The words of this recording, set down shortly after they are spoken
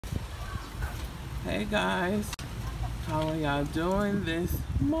Hey guys, how are y'all doing this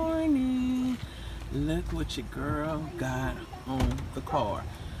morning? Look what your girl got on the car.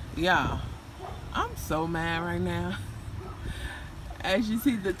 Y'all, I'm so mad right now. As you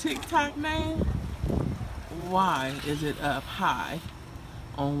see the TikTok name, why is it up high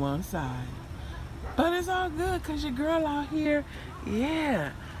on one side? But it's all good because your girl out here,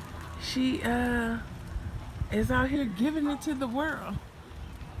 yeah, she is out here giving it to the world.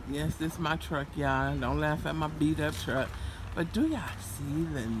 Yes, this is my truck, y'all. Don't laugh at my beat up truck. But do y'all see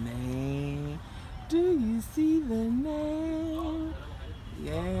the name? Do you see the name?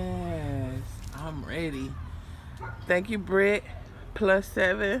 Yes, I'm ready. Thank you, Britt,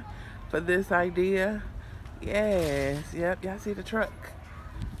 +7, for this idea. Yes, yep, y'all see the truck.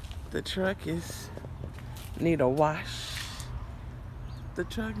 The truck need a wash. The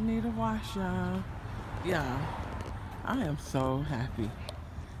truck need a wash, y'all. Y'all, I am so happy.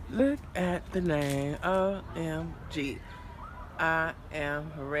 Look at the name. OMG. I am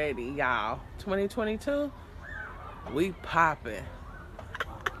ready, y'all. 2022, we popping.